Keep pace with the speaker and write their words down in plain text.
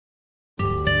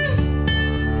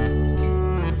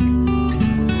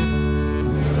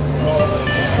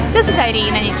This is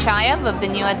Irina Nechayev of the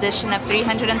new edition of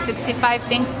 365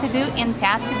 Things to Do in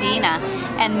Pasadena.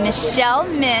 And Michelle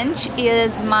Minch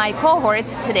is my cohort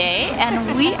today,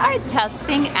 and we are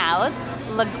testing out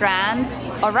Grande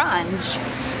Orange.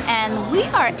 And we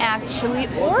are actually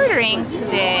ordering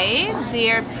today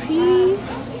their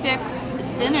prefix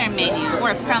dinner menu,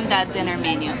 or from that dinner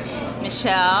menu.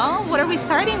 Michelle, what are we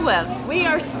starting with? We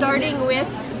are starting with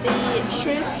the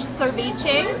shrimp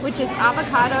ceviche, which is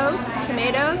avocados,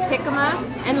 tomatoes, jicama,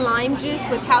 and lime juice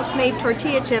with house-made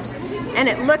tortilla chips, and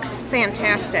it looks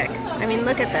fantastic. I mean,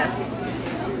 look at this.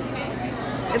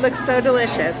 It looks so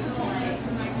delicious.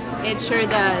 It sure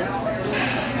does.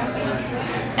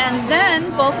 And then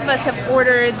both of us have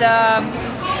ordered,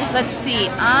 let's see,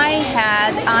 I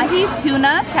had ahi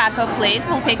tuna taco plate.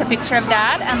 We'll take a picture of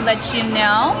that and let you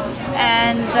know.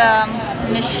 And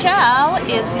Michelle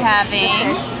is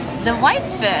having the white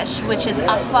fish, which is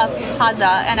aqua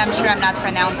pazza, and I'm sure I'm not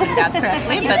pronouncing that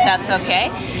correctly, but that's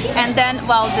okay. And then,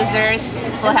 well, dessert,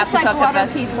 we'll have to talk about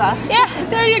pizza. Yeah,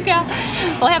 there you go.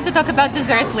 We'll have to talk about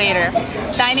dessert later.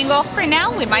 Signing off for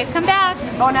now. We might come back.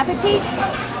 Bon appetit.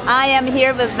 I am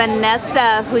here with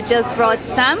Vanessa, who just brought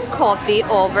some coffee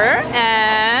over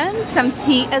and some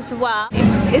tea as well.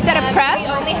 Is that a press?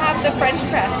 We only have the French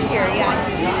press here, yes.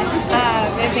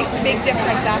 It makes a big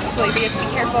difference, actually. We have to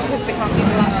be careful because the coffee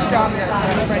is a lot stronger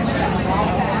from the French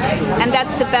press. And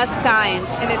that's the best kind.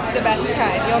 And it's the best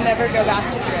kind. You'll never go back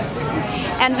to drip.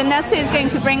 And Vanessa is going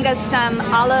to bring us some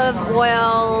olive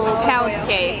oil pound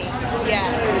cake.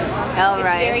 Yes. All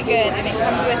right. It's very good, and it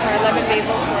comes with our lemon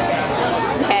basil sorbet.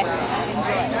 Okay.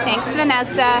 Thanks,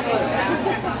 Vanessa.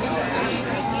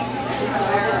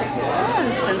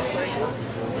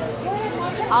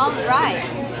 All right.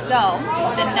 So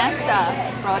Vanessa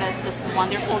brought us this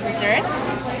wonderful dessert,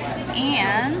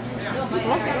 and it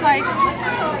looks like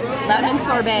lemon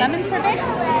sorbet. Lemon sorbet.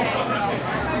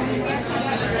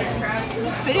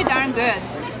 Pretty darn good.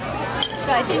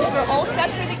 So I think we're all set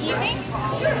for the evening.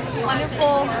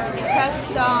 Wonderful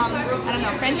pressed, I don't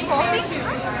know, French coffee,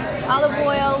 olive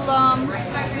oil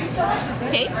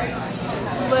cake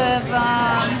with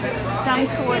some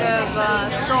sort of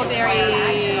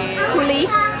strawberry coulis.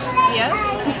 Yes.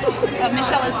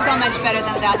 Michelle is so much better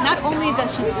than that. Not only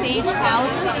does she stage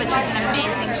houses, but she's an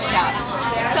amazing chef.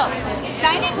 So,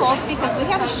 signing off because we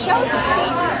have a show to see,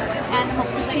 and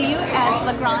hope to see you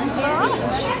at Grande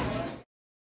Orange.